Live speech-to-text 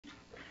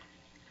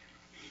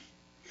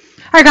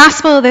Our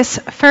gospel this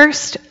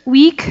first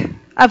week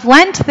of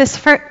Lent,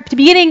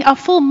 beginning a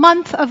full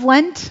month of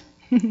Lent,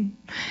 and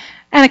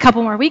a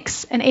couple more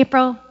weeks in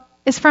April,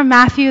 is from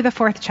Matthew, the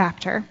 4th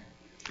chapter.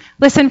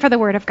 Listen for the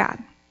word of God.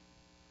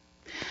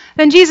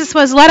 Then Jesus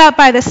was led up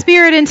by the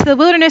Spirit into the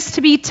wilderness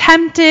to be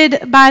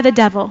tempted by the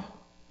devil.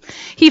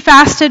 He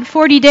fasted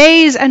 40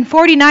 days and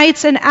 40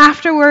 nights, and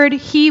afterward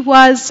he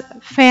was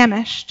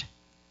famished.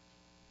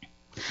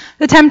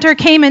 The tempter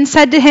came and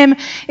said to him,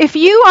 "If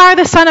you are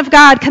the Son of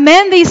God,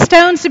 command these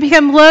stones to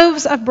become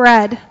loaves of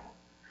bread."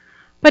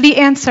 But he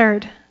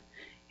answered,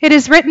 "It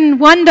is written,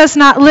 one does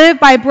not live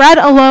by bread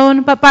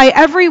alone, but by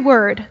every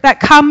word that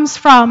comes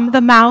from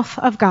the mouth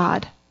of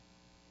God."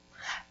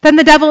 Then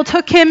the devil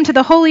took him to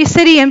the holy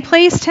city and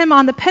placed him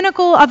on the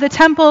pinnacle of the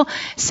temple,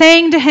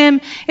 saying to him,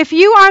 "If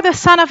you are the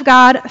Son of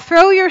God,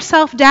 throw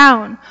yourself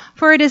down,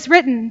 for it is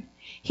written,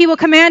 he will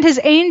command his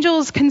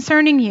angels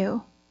concerning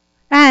you,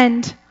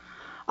 and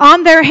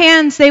on their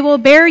hands they will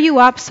bear you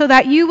up so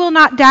that you will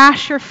not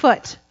dash your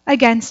foot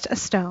against a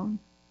stone."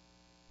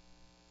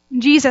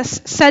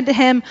 Jesus said to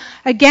him,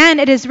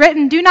 "Again it is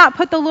written, do not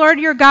put the Lord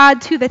your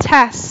God to the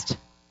test."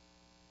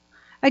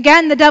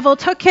 Again the devil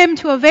took him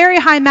to a very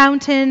high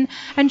mountain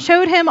and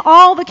showed him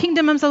all the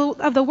kingdoms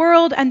of the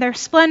world and their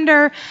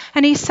splendor.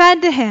 And he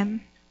said to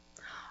him,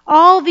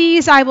 "All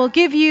these I will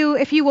give you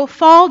if you will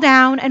fall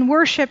down and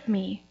worship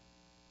me."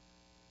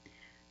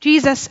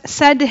 Jesus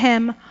said to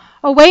him,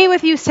 "Away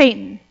with you,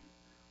 Satan,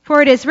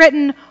 for it is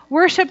written,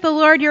 worship the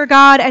Lord your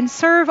God and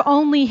serve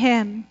only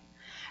him."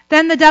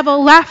 Then the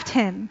devil left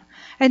him,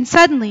 and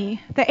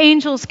suddenly the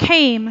angels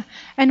came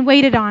and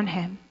waited on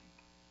him.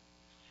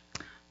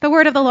 The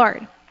word of the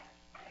Lord.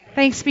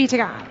 Thanks be to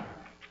God.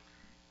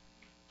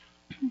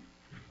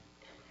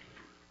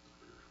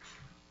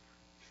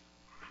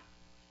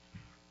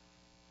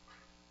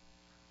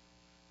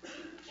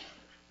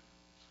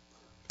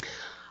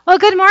 Well,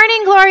 good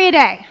morning, Gloria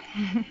Dei.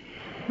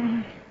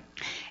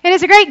 It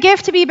is a great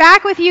gift to be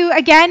back with you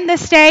again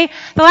this day.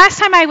 The last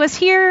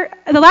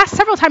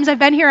several times I've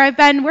been here, I've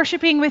been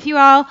worshiping with you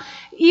all,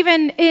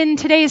 even in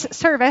today's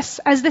service,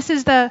 as this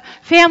is the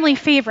family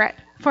favorite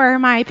for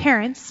my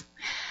parents.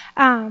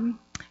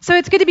 So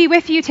it's good to be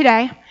with you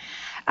today.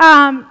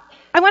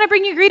 I want to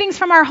bring you greetings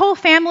from our whole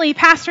family.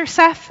 Pastor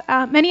Seth,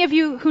 many of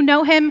you who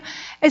know him,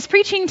 is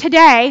preaching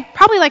today,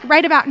 probably like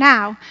right about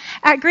now,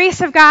 at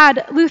Grace of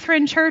God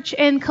Lutheran Church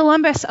in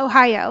Columbus,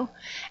 Ohio.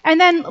 And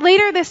then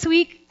later this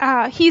week,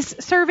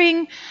 he's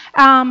serving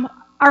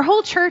our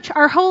whole church,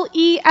 our whole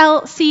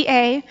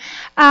ELCA,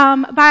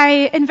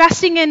 by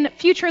investing in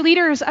future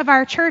leaders of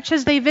our church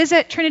as they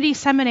visit Trinity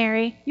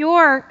Seminary,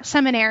 your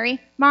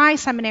seminary, my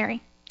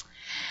seminary.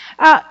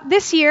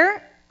 This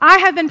year, I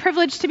have been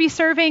privileged to be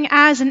serving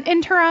as an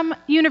interim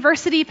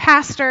university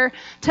pastor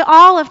to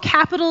all of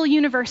Capital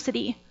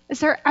University.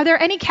 Are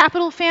there any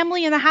Capital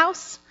family in the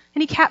house?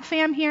 Any Cap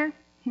fam here?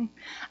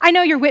 I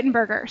know you're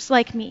Wittenbergers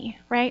like me,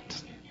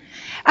 right?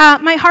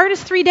 My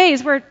hardest 3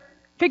 days were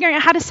figuring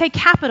out how to say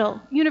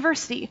Capital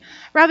University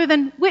rather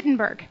than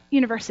Wittenberg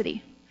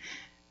University.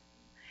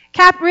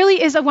 Cap really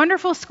is a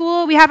wonderful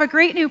school. We have a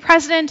great new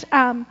president,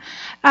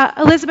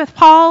 Elizabeth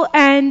Paul,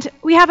 and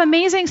we have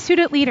amazing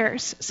student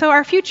leaders. So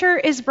our future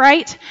is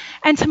bright.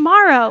 And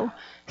tomorrow,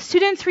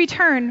 students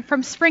return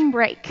from spring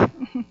break.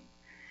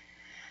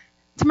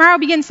 Tomorrow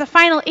begins the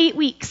final 8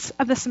 weeks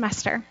of the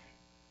semester.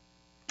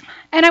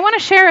 And I want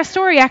to share a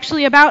story,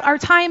 actually, about our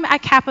time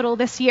at Capital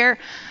this year.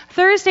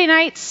 Thursday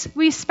nights,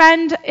 we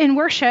spend in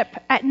worship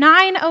at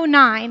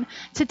 9:09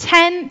 to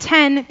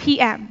 10:10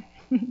 p.m.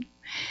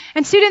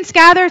 And students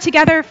gather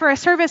together for a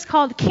service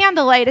called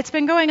Candlelight. It's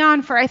been going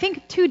on for, I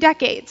think, 2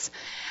 decades.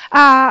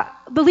 The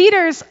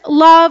leaders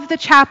love the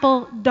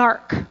chapel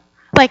dark,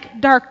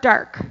 like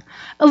dark,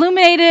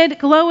 illuminated,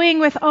 glowing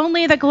with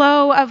only the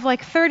glow of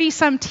like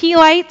 30-some tea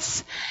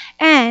lights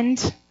and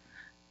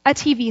a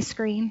TV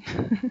screen.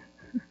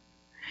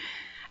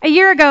 A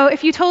year ago,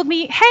 if you told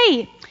me,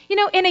 hey,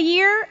 in a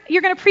year,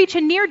 you're going to preach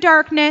in near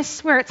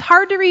darkness where it's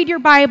hard to read your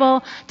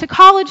Bible to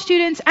college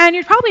students, and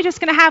you're probably just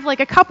going to have like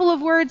a couple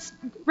of words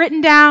written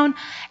down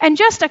and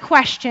just a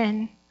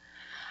question,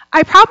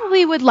 I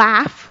probably would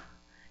laugh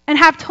and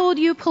have told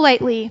you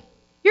politely,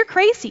 you're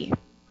crazy.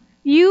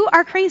 You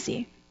are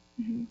crazy.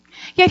 Mm-hmm.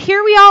 Yet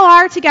here we all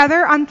are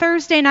together on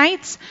Thursday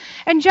nights,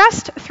 and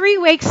just 3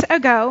 weeks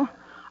ago,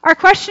 our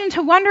question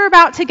to wonder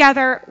about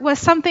together was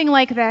something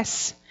like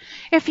this.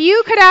 If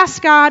you could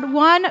ask God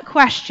one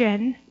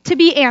question to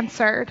be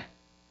answered,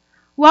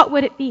 what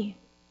would it be?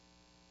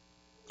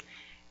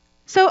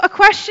 So a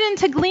question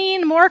to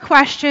glean more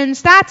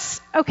questions,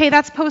 that's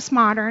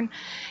postmodern.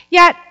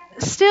 Yet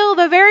still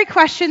the very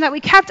question that we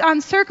kept on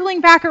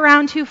circling back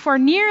around to for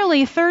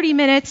nearly 30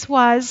 minutes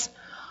was,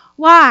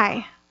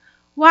 why?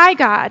 Why,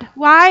 God?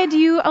 Why do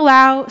you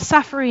allow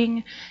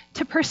suffering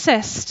to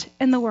persist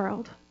in the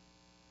world?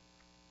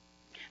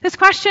 This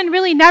question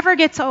really never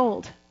gets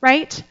old,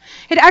 right?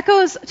 It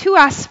echoes to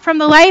us from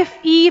the life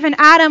Eve and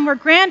Adam were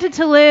granted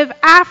to live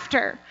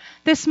after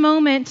this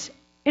moment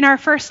in our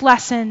first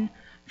lesson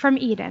from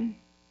Eden.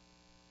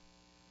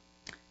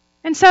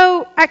 And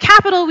so at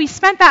Capitol, we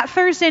spent that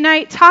Thursday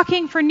night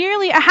talking for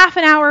nearly a half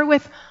an hour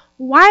with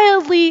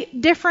wildly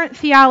different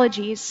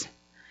theologies.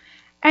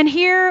 And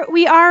here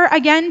we are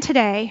again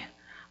today,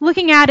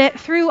 looking at it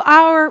through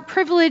our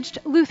privileged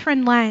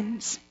Lutheran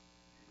lens.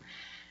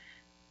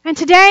 And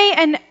today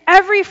and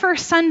every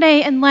first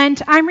Sunday in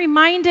Lent, I'm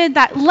reminded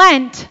that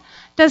Lent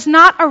does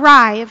not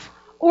arrive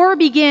or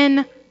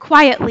begin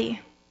quietly.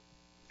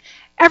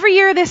 Every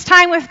year this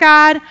time with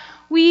God,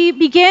 we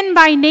begin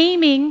by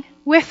naming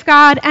with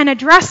God and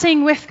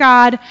addressing with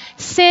God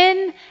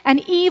sin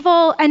and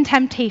evil and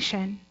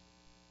temptation.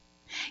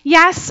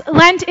 Yes,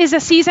 Lent is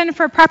a season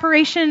for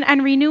preparation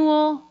and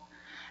renewal.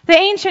 The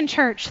ancient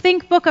church,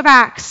 think Book of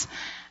Acts,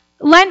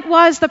 Lent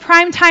was the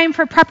prime time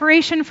for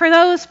preparation for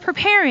those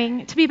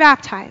preparing to be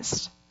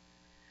baptized.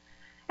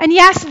 And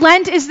yes,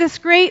 Lent is this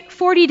great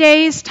 40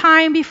 days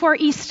time before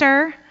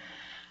Easter.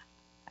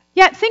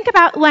 Yet think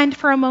about Lent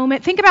for a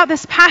moment. Think about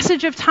this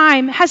passage of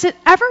time. Has it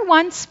ever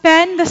once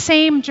been the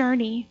same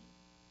journey?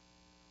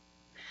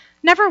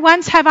 Never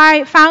once have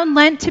I found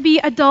Lent to be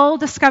a dull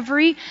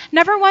discovery.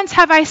 Never once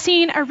have I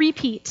seen a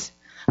repeat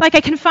like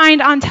I can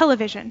find on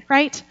television,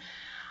 right?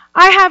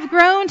 I have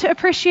grown to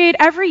appreciate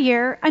every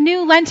year a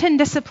new Lenten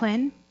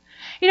discipline.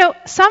 You know,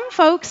 some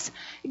folks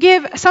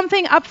give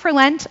something up for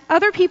Lent.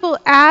 Other people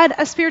add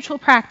a spiritual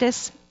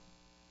practice.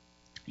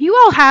 You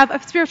all have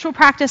a spiritual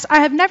practice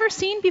I have never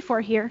seen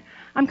before here.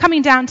 I'm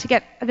coming down to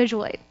get a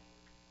visual aid.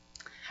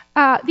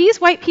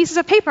 These white pieces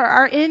of paper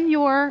are in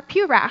your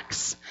pew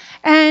racks,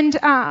 and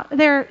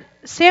they're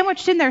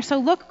sandwiched in there, so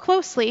look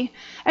closely.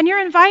 And you're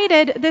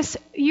invited this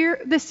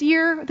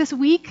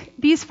week,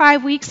 these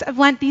 5 weeks of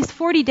Lent, these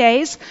 40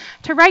 days,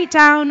 to write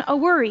down a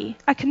worry,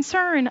 a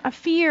concern, a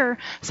fear,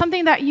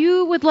 something that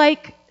you would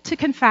like to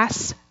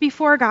confess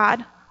before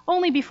God,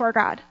 only before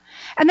God.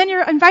 And then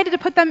you're invited to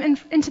put them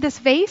into this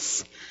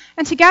vase,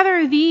 and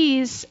together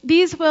these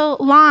will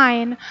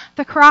line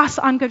the cross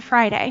on Good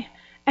Friday,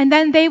 and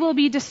then they will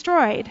be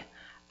destroyed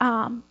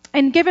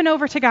and given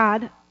over to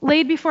God,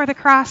 laid before the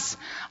cross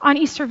on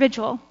Easter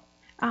Vigil,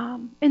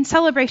 in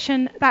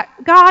celebration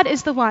that God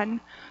is the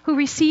one who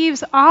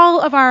receives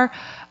all of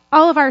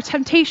our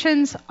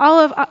temptations, all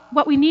of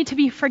what we need to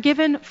be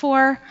forgiven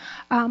for,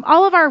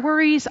 all of our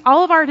worries,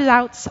 all of our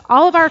doubts,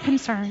 all of our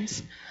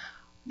concerns.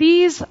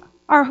 These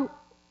are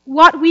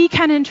what we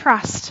can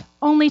entrust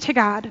only to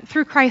God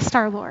through Christ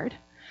our Lord.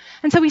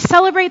 And so we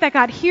celebrate that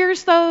God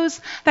hears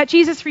those, that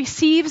Jesus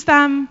receives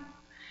them.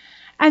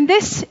 And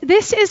this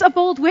is a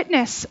bold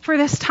witness for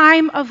this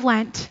time of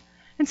Lent.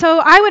 And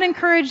so I would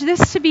encourage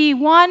this to be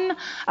one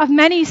of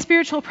many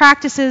spiritual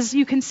practices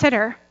you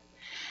consider.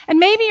 And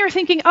maybe you're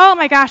thinking, oh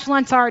my gosh,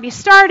 Lent's already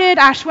started.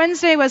 Ash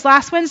Wednesday was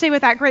last Wednesday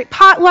with that great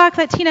potluck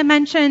that Tina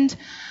mentioned.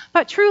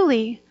 But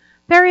truly,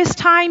 there is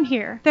time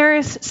here. There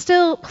is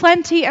still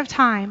plenty of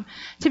time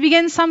to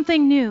begin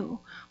something new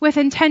with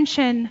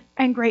intention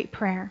and great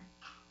prayer.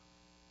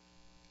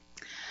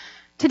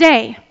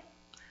 Today,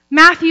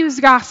 Matthew's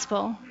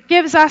gospel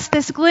gives us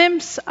this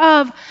glimpse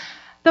of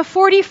the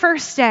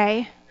 41st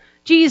day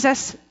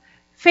Jesus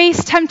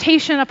faced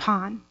temptation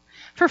upon.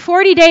 For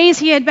 40 days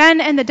he had been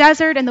in the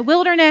desert, in the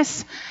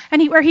wilderness,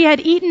 where he had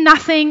eaten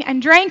nothing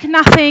and drank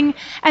nothing,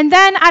 and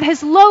then at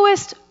his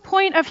lowest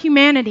point of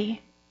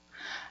humanity,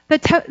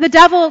 the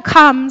devil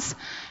comes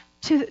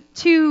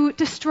to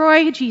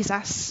destroy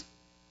Jesus.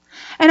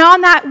 And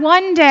on that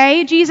one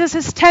day, Jesus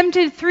is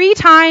tempted 3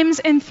 times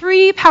in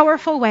 3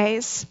 powerful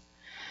ways.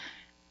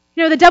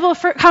 You know, the devil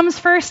comes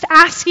first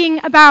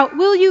asking about,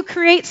 will you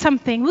create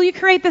something? Will you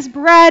create this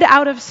bread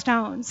out of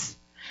stones?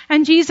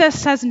 And Jesus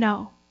says,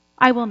 no,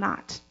 I will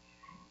not.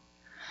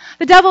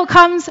 The devil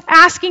comes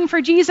asking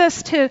for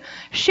Jesus to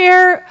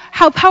share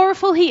how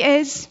powerful he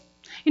is,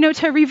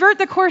 to revert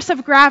the course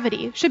of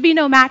gravity. Should be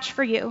no match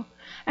for you.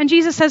 And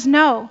Jesus says,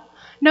 no,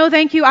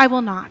 thank you, I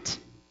will not.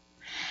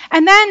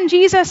 And then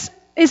Jesus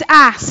is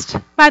asked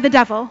by the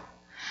devil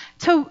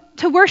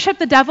to worship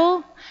the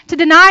devil, to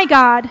deny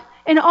God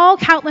in all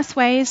countless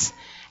ways.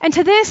 And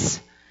to this,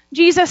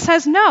 Jesus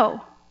says,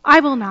 no, I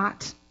will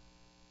not.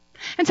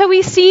 And so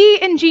we see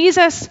in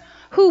Jesus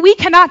who we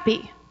cannot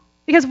be,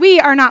 because we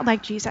are not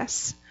like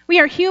Jesus. We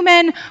are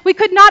human. We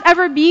could not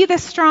ever be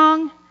this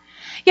strong.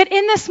 Yet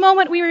in this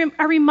moment, we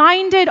are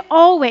reminded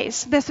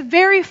always, this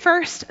very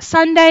first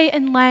Sunday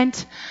in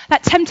Lent,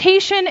 that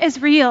temptation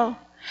is real,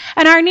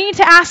 and our need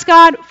to ask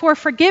God for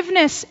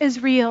forgiveness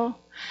is real.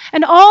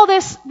 And all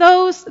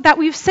those that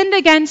we've sinned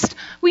against,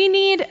 we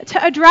need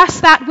to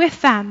address that with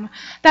them,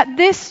 that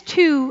this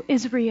too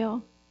is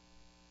real.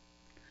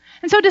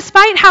 And so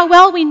despite how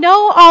well we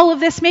know all of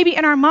this, maybe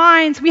in our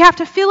minds, we have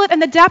to feel it in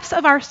the depths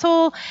of our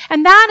soul,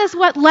 and that is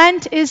what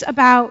Lent is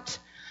about.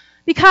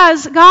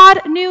 Because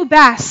God knew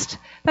best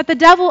that the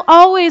devil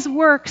always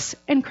works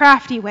in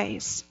crafty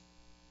ways.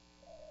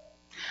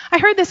 I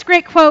heard this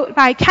great quote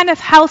by Kenneth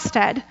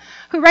Halstead,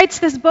 who writes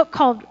this book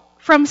called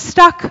From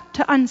Stuck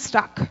to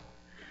Unstuck.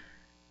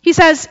 He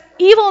says,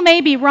 evil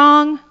may be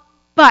wrong,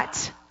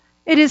 but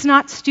it is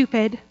not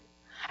stupid,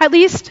 at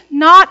least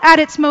not at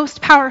its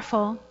most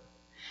powerful.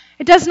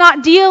 It does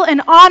not deal in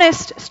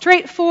honest,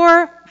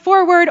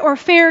 straightforward, or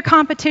fair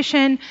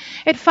competition.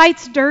 It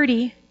fights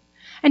dirty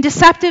and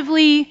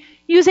deceptively,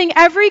 using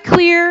every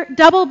clear,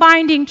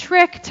 double-binding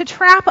trick to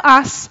trap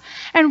us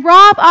and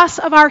rob us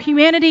of our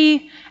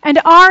humanity and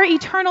our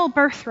eternal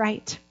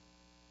birthright.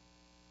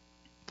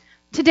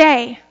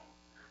 Today,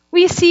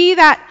 we see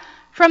that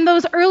from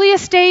those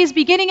earliest days,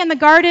 beginning in the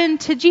garden,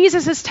 to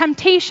Jesus'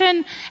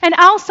 temptation, and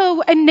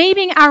also in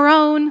naming our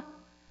own,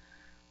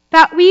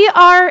 that we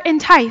are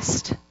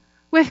enticed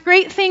with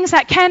great things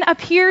that can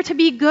appear to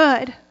be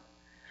good,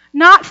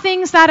 not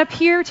things that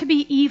appear to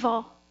be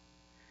evil.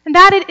 And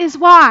that it is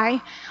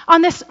why,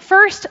 on this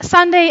first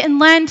Sunday in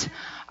Lent,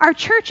 our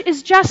church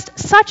is just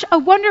such a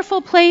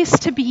wonderful place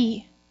to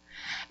be.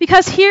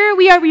 Because here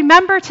we are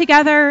remember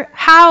together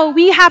how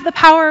we have the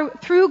power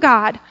through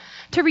God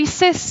to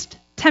resist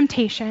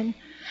temptation,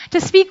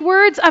 to speak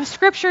words of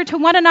Scripture to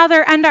one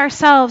another and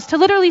ourselves, to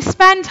literally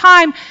spend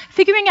time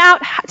figuring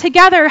out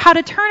together how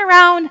to turn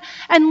around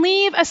and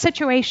leave a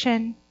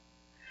situation.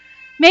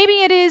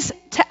 Maybe it is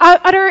to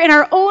utter in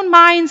our own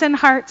minds and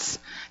hearts,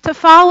 to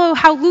follow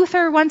how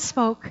Luther once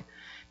spoke,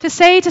 to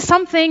say to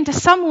something, to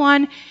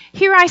someone,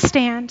 here I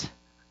stand.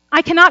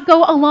 I cannot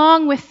go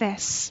along with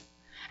this.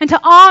 And to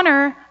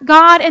honor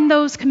God in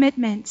those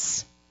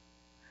commitments.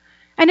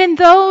 And in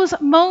those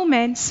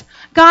moments,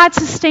 God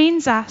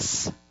sustains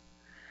us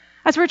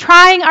as we're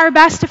trying our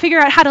best to figure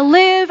out how to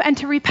live and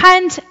to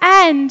repent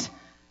and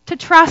to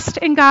trust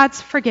in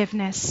God's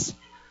forgiveness.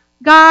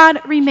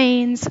 God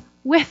remains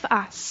with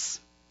us.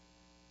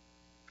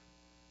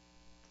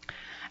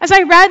 As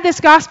I read this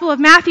Gospel of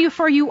Matthew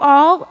for you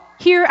all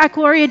here at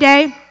Gloria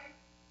Dei,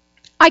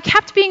 I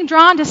kept being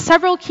drawn to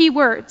several key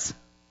words.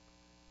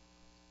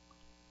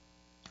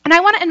 And I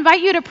want to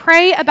invite you to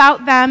pray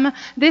about them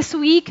this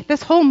week,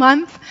 this whole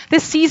month,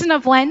 this season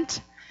of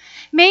Lent.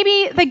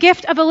 Maybe the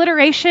gift of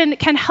alliteration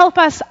can help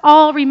us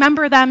all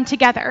remember them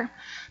together.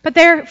 But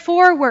they're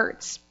 4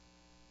 words: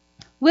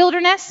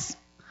 wilderness,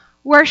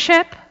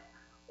 worship,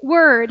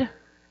 word,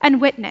 and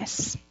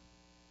witness.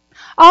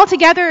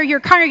 Altogether, your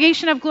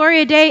congregation of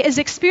Gloria Dei is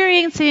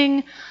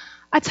experiencing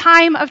a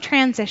time of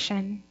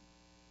transition.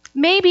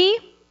 Maybe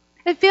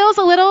it feels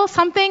a little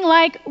something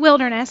like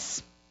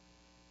wilderness.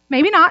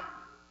 Maybe not.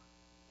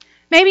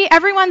 Maybe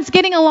everyone's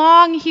getting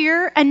along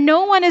here and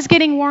no one is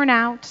getting worn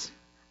out.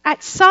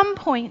 At some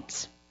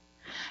point,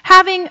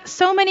 having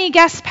so many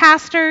guest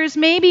pastors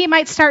maybe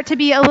might start to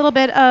be a little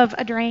bit of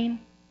a drain.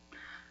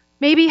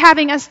 Maybe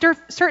having a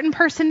certain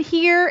person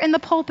here in the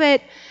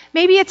pulpit,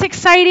 maybe it's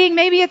exciting,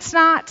 maybe it's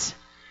not.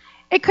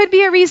 It could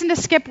be a reason to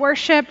skip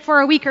worship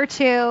for a week or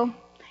two.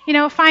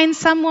 Find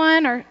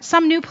someone or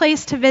some new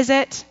place to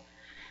visit.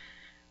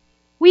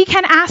 We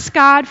can ask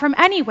God from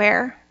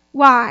anywhere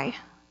why.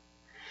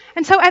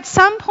 And so at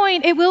some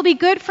point, it will be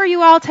good for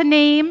you all to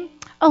name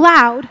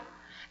aloud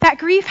that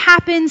grief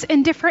happens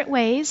in different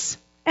ways.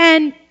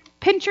 And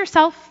pinch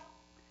yourself.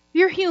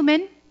 You're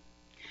human.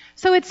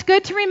 So it's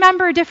good to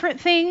remember different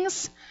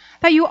things,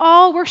 that you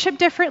all worship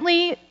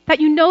differently,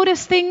 that you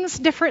notice things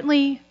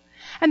differently,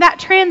 and that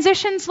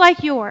transitions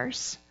like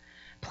yours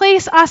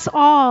place us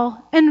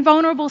all in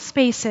vulnerable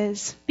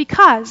spaces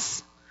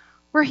because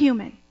we're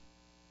human.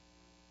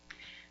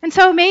 And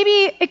so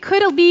maybe it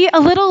could be a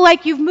little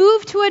like you've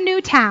moved to a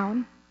new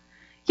town,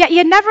 yet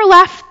you never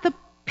left the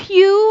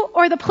pew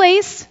or the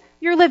place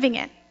you're living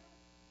in.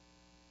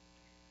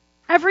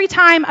 Every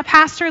time a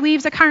pastor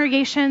leaves a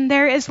congregation,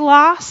 there is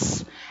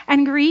loss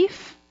and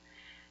grief,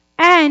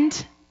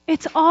 and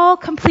it's all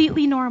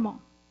completely normal.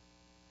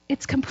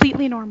 It's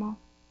completely normal.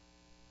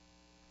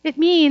 It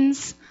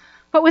means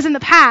what was in the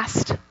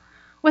past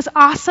was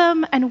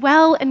awesome and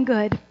well and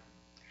good,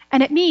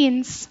 and it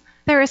means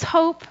there is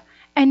hope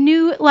and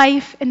new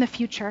life in the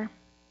future.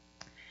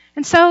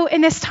 And so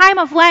in this time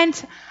of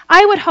Lent,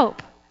 I would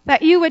hope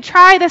that you would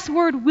try this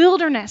word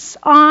wilderness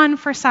on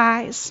for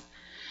size.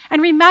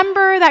 And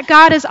remember that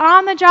God is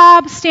on the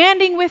job,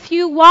 standing with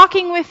you,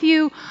 walking with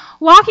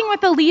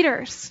the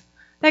leaders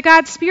that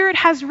God's Spirit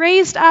has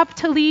raised up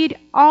to lead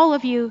all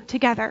of you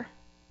together.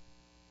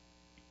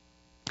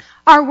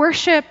 Our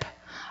worship,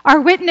 our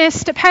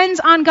witness depends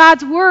on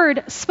God's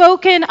word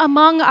spoken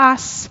among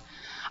us.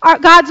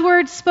 God's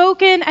word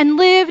spoken and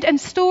lived and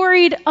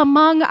storied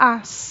among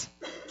us.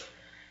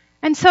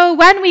 And so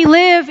when we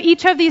live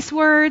each of these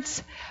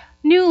words,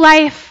 new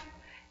life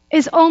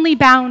is only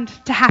bound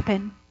to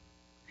happen.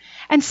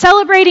 And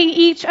celebrating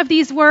each of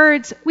these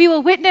words, we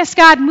will witness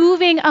God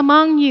moving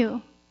among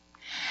you.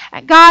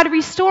 God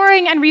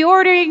restoring and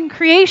reordering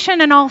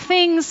creation and all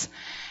things,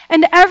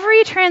 and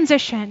every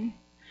transition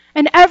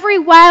and every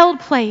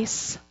wild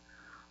place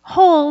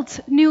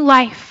holds new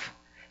life,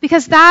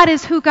 because that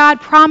is who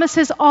God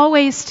promises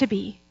always to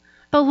be,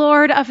 the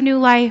Lord of new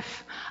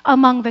life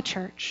among the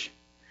church.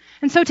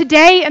 And so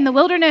today in the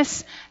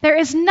wilderness, there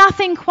is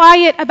nothing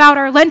quiet about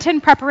our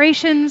Lenten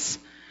preparations.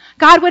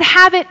 God would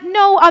have it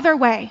no other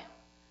way.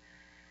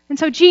 And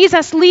so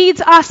Jesus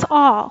leads us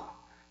all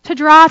to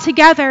draw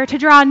together, to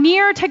draw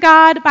near to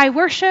God by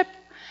worship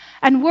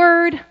and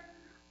word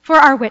for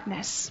our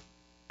witness.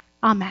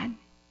 Amen.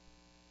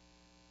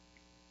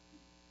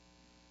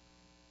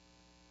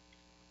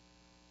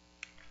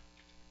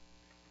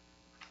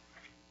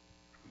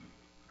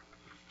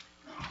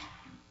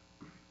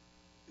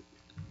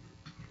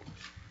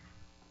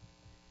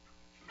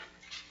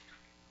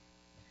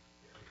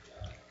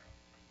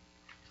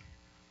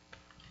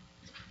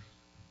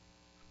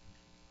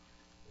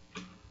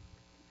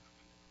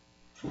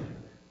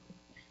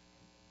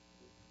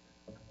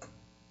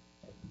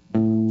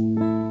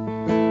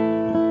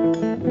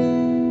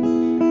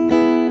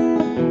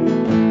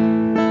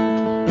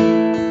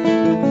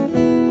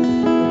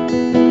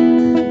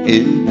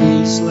 In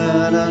peace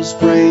let us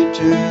pray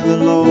to the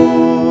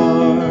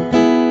Lord.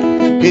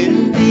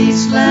 In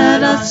peace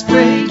let us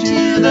pray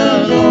to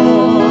the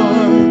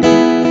Lord.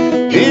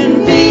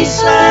 In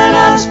peace let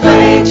us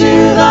pray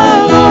to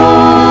the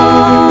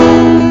Lord.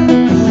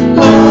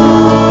 Lord,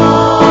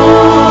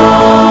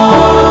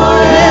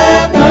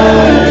 have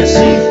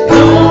mercy.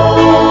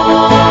 Lord,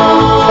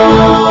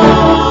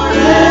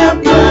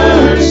 have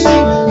mercy.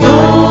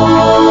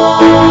 Lord,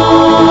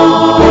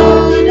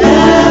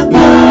 have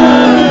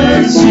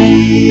mercy.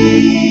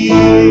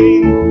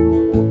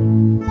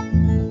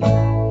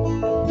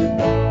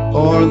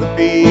 For the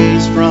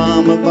peace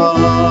from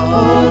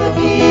above,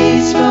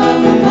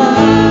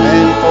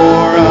 and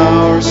for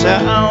our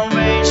salvation.